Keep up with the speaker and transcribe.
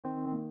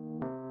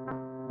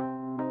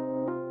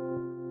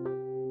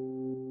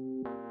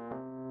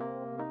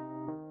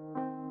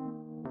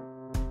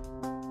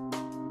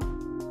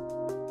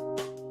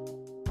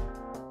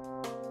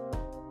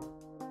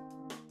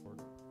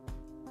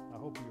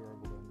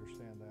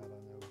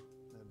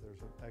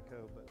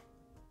echo, but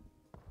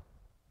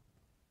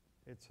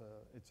it's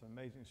an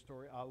amazing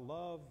story. I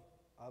love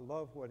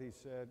what he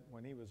said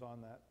when he was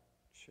on that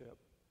ship.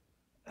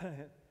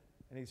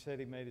 And he said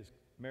he made his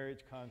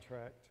marriage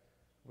contract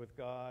with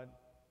God,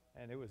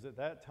 and it was at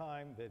that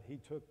time that he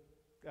took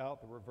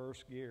out the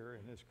reverse gear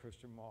in his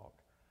Christian walk.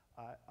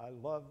 I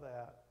love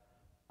that.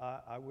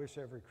 I wish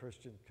every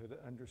Christian could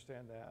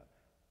understand that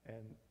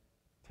and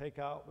take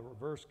out the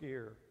reverse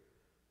gear.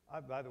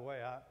 By the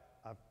way,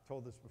 I've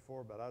told this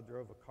before, but I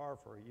drove a car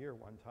for a year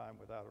one time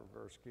without a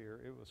reverse gear.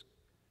 It was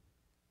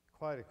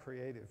quite a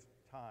creative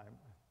time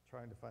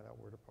trying to find out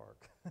where to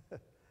park.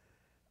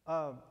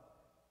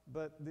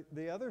 But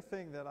the other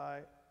thing that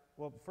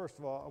well, first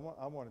of all,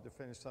 I wanted to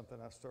finish something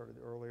I started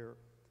earlier.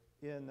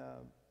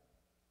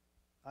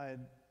 I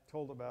had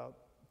told about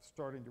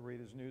starting to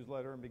read his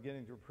newsletter and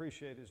beginning to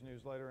appreciate his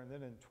newsletter. And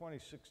then in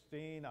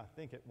 2016, I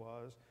think it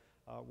was,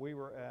 we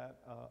were at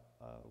a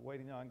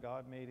Waiting on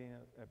God meeting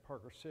at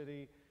Parker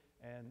City,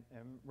 and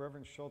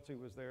Reverend Schultze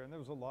was there, and there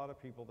was a lot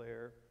of people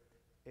there.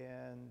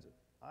 And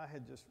I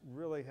had just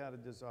really had a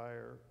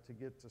desire to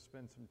get to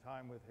spend some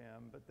time with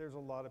him, but there's a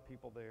lot of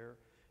people there,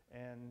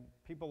 and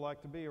people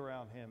like to be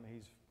around him.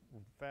 He's a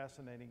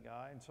fascinating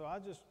guy. And so I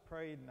just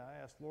prayed and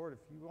I asked, Lord, if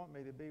you want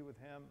me to be with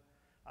him,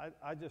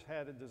 I just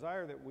had a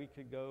desire that we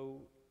could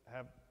go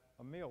have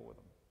a meal with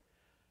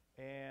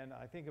him. And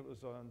I think it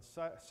was on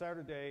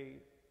Saturday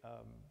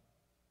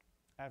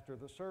after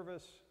the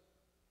service,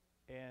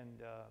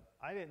 and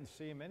I didn't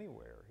see him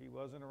anywhere. He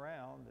wasn't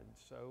around, and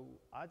so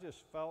I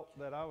just felt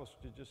that I was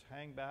to just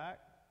hang back.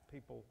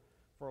 People,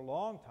 for a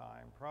long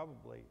time,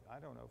 probably,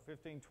 I don't know,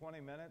 15, 20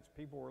 minutes,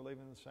 people were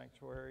leaving the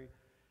sanctuary,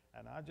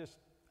 and I just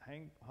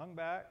hung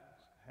back,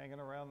 hanging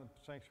around the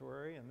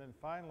sanctuary, and then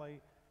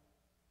finally,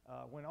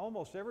 when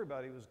almost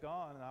everybody was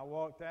gone, and I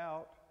walked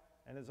out,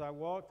 and as I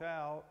walked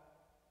out,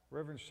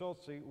 Reverend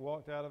Schultze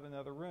walked out of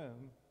another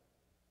room.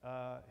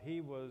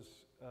 He was,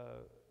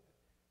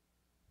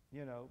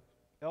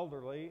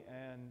 elderly,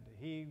 and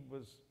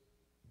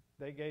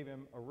they gave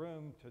him a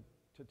room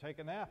to take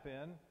a nap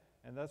in,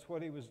 and that's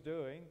what he was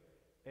doing.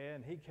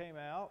 And he came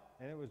out,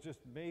 and it was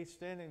just me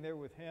standing there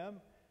with him,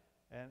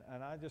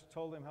 and I just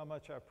told him how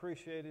much I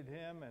appreciated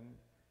him,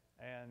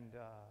 and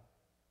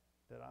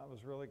that I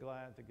was really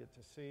glad to get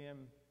to see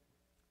him.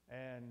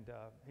 And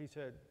he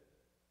said,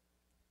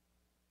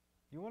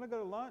 "You want to go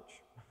to lunch?"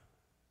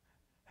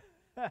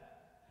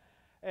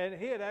 And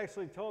he had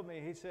actually told me,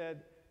 he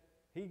said,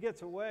 he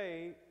gets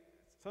away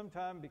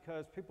sometime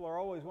because people are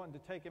always wanting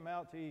to take him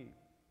out to eat.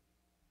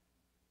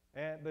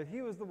 But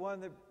he was the one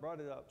that brought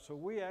it up. So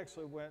we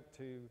actually went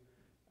to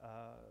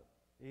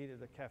eat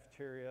at a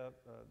cafeteria.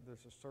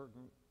 There's a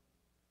certain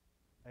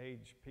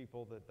age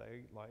people that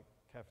they like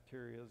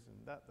cafeterias,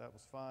 and that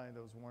was fine.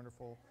 That was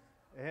wonderful.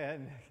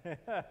 And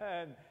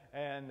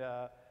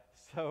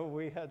so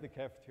we had the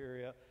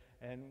cafeteria,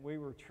 and we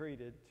were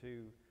treated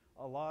to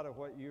a lot of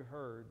what you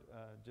heard.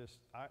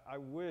 I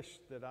wish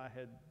that I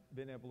had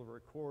been able to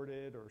record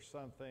it or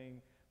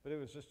something, but it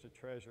was just a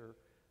treasure.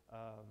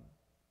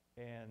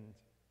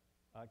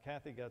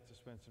 Kathy got to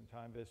spend some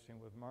time visiting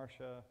with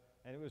Marcia,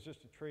 and it was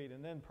just a treat.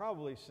 And then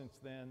probably since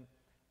then,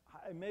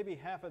 maybe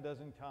half a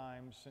dozen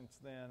times since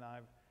then,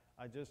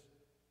 I just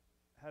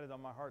had it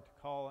on my heart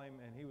to call him,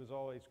 and he was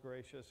always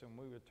gracious, and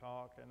we would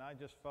talk. And I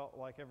just felt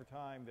like every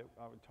time that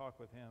I would talk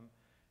with him,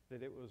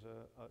 that it was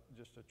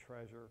just a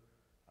treasure.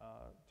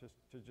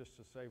 Just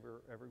to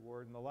savor every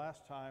word. And the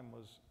last time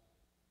was,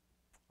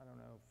 I don't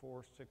know, 4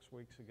 or 6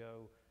 weeks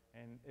ago,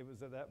 and it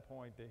was at that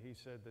point that he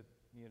said that,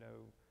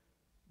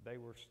 they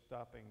were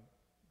stopping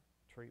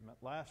treatment.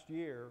 Last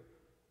year,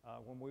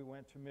 when we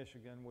went to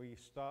Michigan, we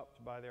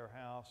stopped by their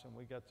house, and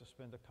we got to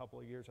spend a couple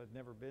of years. I'd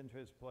never been to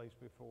his place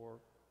before.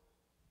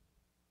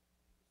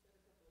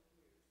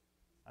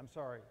 I'm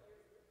sorry.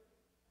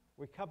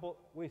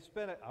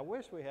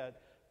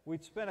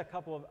 We'd spent a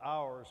couple of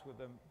hours with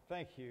them.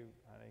 Thank you,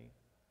 honey.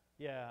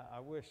 Yeah, I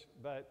wish,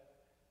 but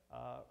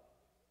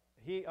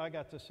I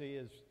got to see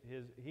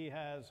he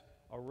has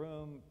a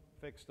room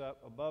fixed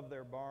up above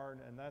their barn,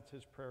 and that's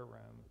his prayer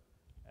room,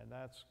 and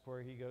that's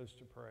where he goes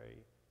to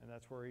pray, and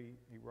that's where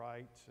he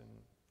writes and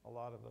a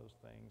lot of those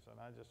things. And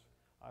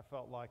I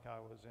felt like I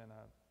was in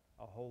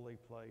a holy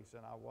place,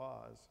 and I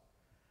was.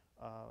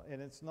 And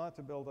it's not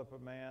to build up a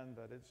man,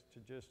 but it's to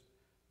just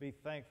be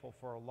thankful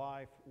for a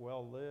life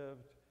well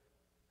lived,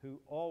 who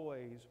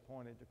always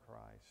pointed to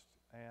Christ.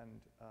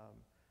 And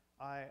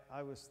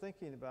I was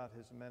thinking about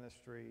his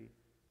ministry,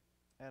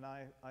 and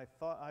I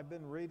thought, I've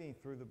been reading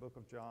through the book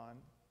of John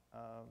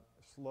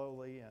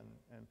slowly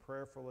and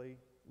prayerfully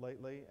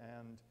lately,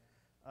 and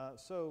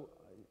so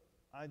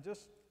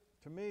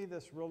to me,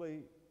 this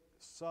really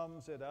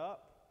sums it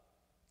up.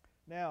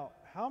 Now,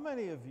 how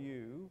many of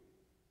you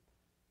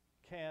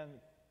can,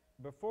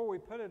 before we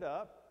put it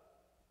up,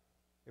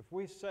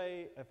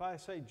 if I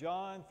say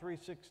John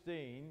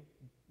 3:16,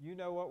 you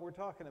know what we're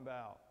talking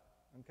about,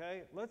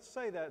 okay? Let's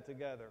say that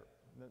together.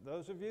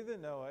 Those of you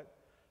that know it.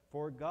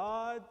 For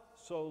God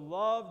so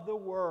loved the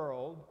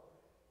world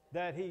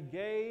that he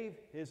gave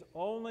his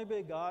only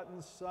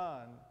begotten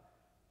Son,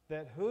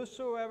 that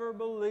whosoever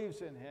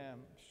believes in him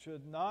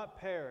should not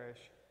perish,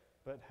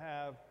 but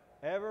have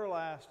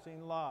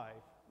everlasting life.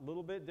 A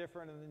little bit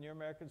different than your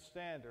American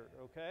Standard,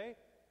 okay?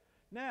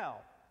 Now,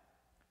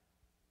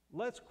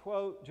 let's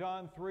quote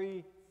John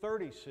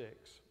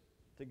 3:36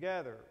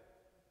 together.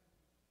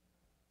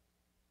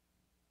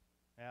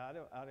 Yeah,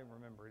 I didn't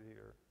remember it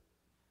either.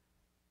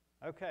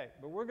 Okay,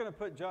 but we're going to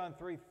put John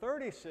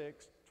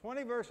 3:36,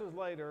 20 verses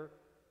later.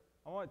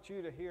 I want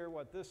you to hear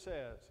what this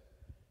says.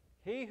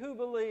 He who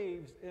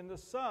believes in the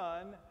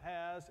Son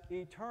has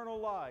eternal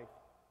life,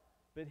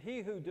 but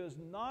he who does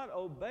not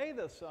obey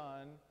the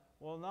Son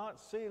will not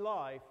see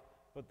life,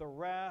 but the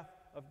wrath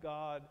of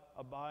God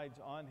abides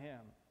on him.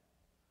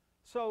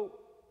 So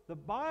the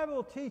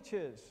Bible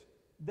teaches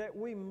that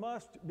we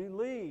must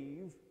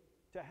believe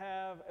to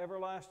have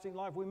everlasting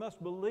life. We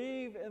must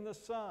believe in the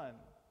Son.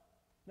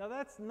 Now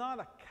that's not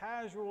a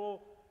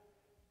casual,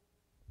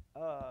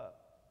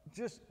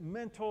 just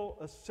mental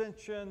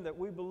ascension that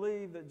we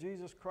believe that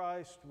Jesus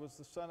Christ was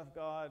the Son of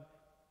God.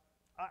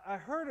 I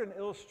heard an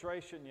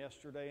illustration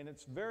yesterday, and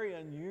it's very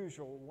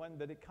unusual one,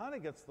 but it kind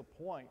of gets the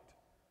point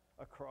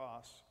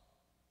across.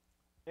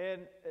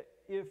 And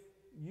if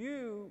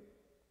you,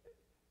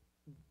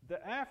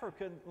 the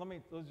African,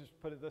 let's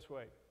just put it this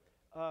way.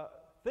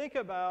 Think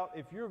about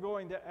if you're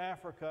going to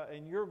Africa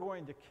and you're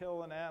going to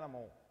kill an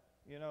animal,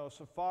 you know,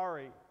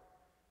 safari.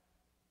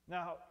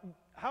 Now,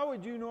 how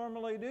would you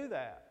normally do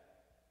that?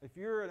 If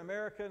you're an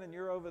American and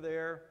you're over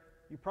there,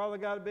 you probably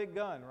got a big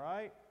gun,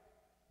 right?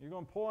 You're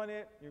going to point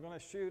it, you're going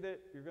to shoot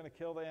it, you're going to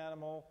kill the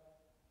animal,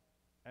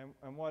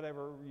 and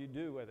whatever you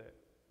do with it,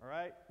 all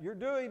right? You're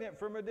doing it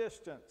from a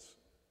distance.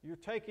 You're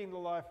taking the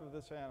life of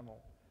this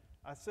animal.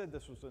 I said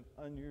this was an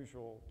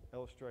unusual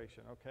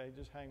illustration, okay?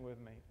 Just hang with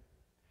me.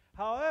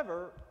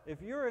 However,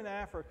 if you're in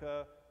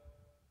Africa,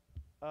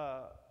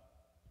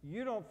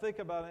 you don't think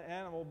about an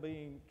animal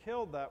being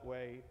killed that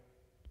way.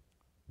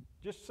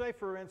 Just say,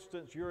 for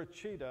instance, you're a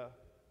cheetah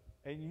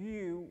and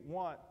you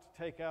want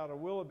to take out a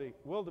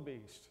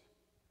wildebeest.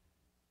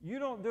 You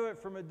don't do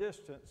it from a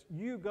distance.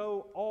 You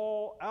go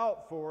all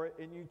out for it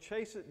and you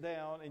chase it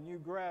down and you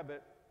grab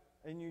it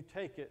and you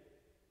take it,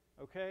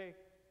 okay?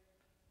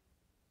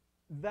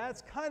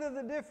 That's kind of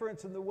the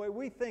difference in the way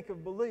we think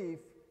of belief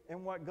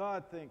and what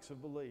God thinks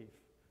of belief.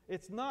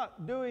 It's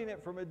not doing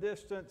it from a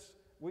distance,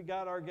 we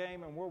got our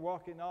game and we're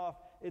walking off.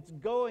 It's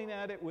going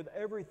at it with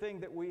everything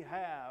that we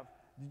have.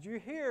 Did you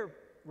hear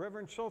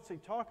Reverend Schultze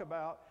talk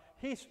about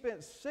he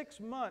spent 6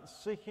 months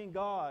seeking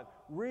God,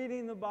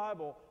 reading the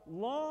Bible,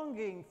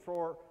 longing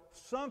for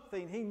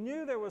something. He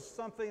knew there was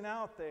something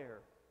out there.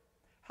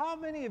 How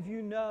many of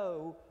you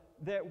know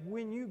that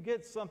when you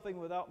get something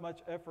without much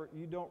effort,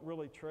 you don't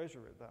really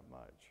treasure it that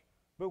much?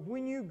 But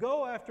when you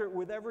go after it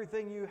with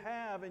everything you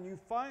have and you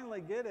finally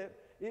get it,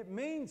 it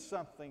means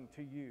something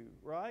to you,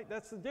 right?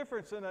 That's the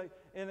difference in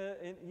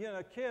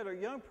a kid or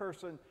young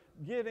person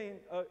getting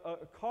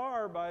a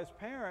car by his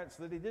parents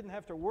that he didn't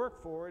have to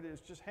work for it,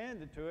 it's just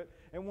handed to it,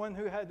 and one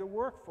who had to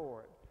work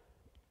for it.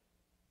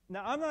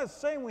 Now, I'm not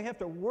saying we have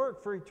to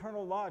work for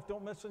eternal life,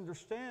 don't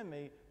misunderstand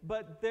me,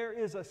 but there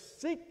is a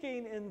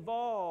seeking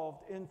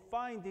involved in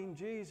finding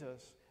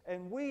Jesus,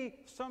 and we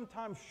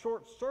sometimes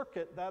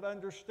short-circuit that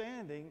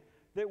understanding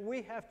that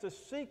we have to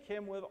seek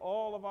Him with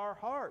all of our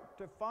heart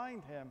to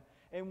find Him.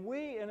 And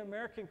we in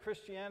American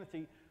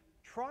Christianity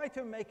try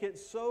to make it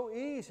so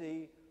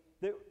easy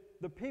that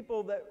the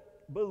people that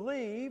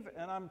believe,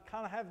 and I'm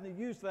kind of having to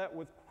use that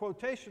with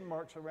quotation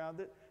marks around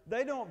it,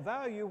 they don't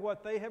value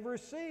what they have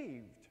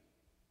received.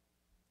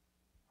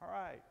 All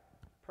right,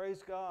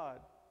 praise God.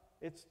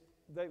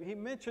 He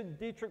mentioned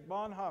Dietrich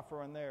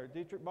Bonhoeffer in there.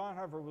 Dietrich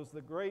Bonhoeffer was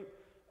the great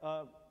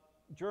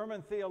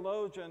German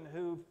theologian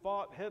who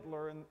fought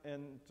Hitler, and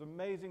it's an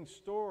amazing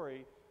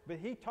story, but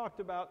he talked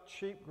about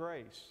cheap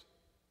grace.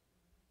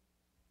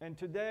 And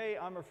today,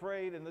 I'm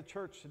afraid, in the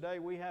church today,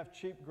 we have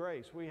cheap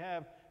grace. We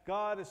have,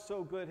 God is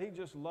so good, He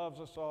just loves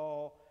us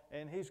all,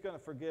 and He's going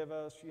to forgive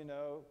us, you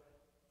know.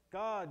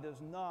 God is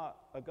not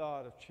a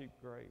God of cheap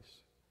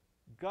grace.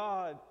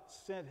 God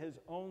sent His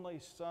only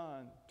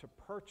Son to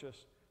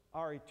purchase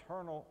our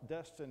eternal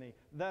destiny.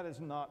 That is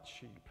not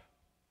cheap.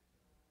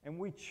 And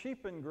we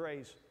cheapen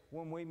grace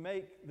when we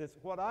make this,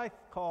 what I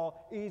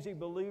call easy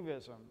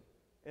believism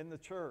in the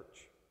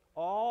church.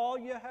 All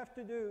you have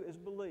to do is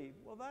believe.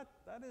 Well,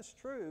 that is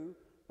true,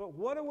 but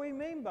what do we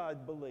mean by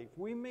belief?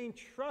 We mean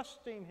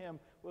trusting Him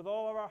with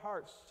all of our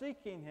hearts,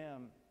 seeking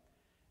Him,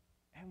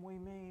 and we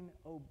mean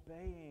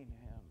obeying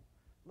Him.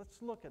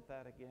 Let's look at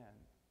that again.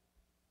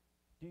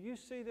 Do you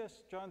see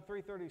this, John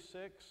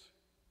 3:36?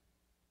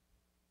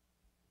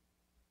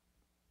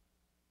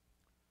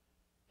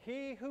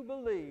 He who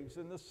believes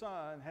in the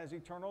Son has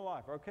eternal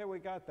life. Okay, we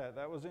got that.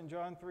 That was in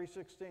John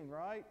 3:16,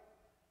 right?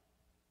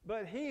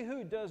 But he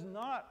who does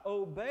not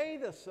obey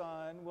the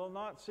Son will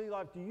not see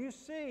life. Do you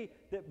see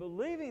that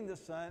believing the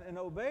Son and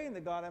obeying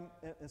the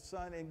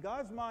Son in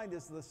God's mind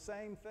is the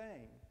same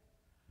thing?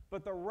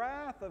 But the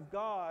wrath of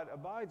God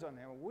abides on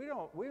him.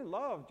 We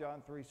love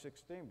John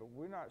 3:16, but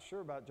we're not sure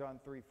about John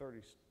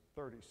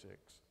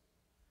 3:36.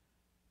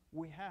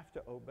 we have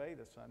to obey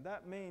the Son.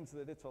 That means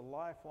that it's a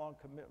lifelong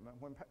commitment.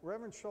 When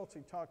Reverend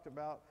Schultze talked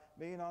about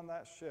being on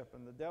that ship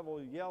and the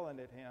devil yelling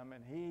at him,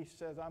 and he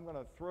says, I'm going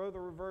to throw the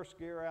reverse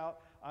gear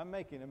out, I'm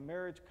making a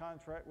marriage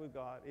contract with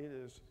God.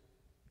 It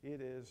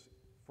is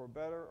for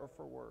better or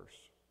for worse.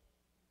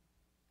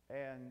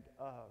 And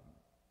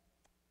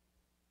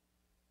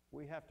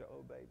we have to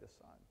obey the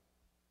Son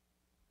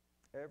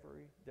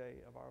every day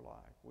of our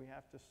life. We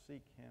have to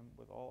seek him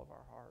with all of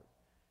our heart.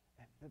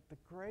 And the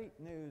great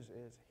news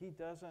is he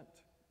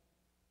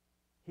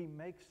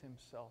makes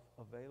himself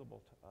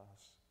available to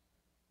us.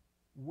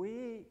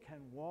 We can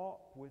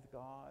walk with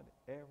God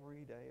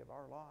every day of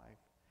our life.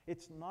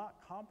 It's not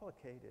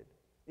complicated.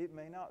 It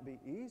may not be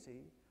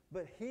easy,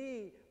 but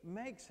he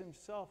makes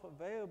himself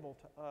available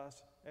to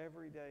us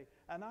every day.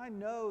 And I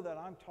know that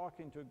I'm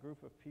talking to a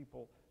group of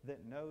people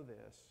that know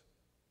this.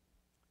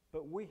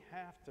 But we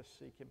have to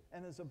seek him.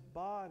 And as a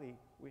body,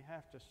 we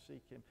have to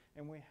seek him.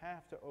 And we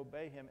have to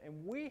obey him.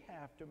 And we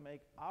have to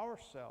make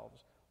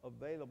ourselves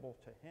available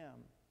to him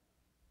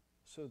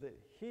so that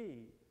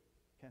he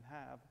can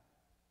have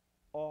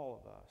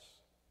all of us.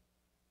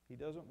 He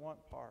doesn't want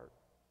part.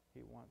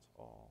 He wants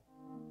all.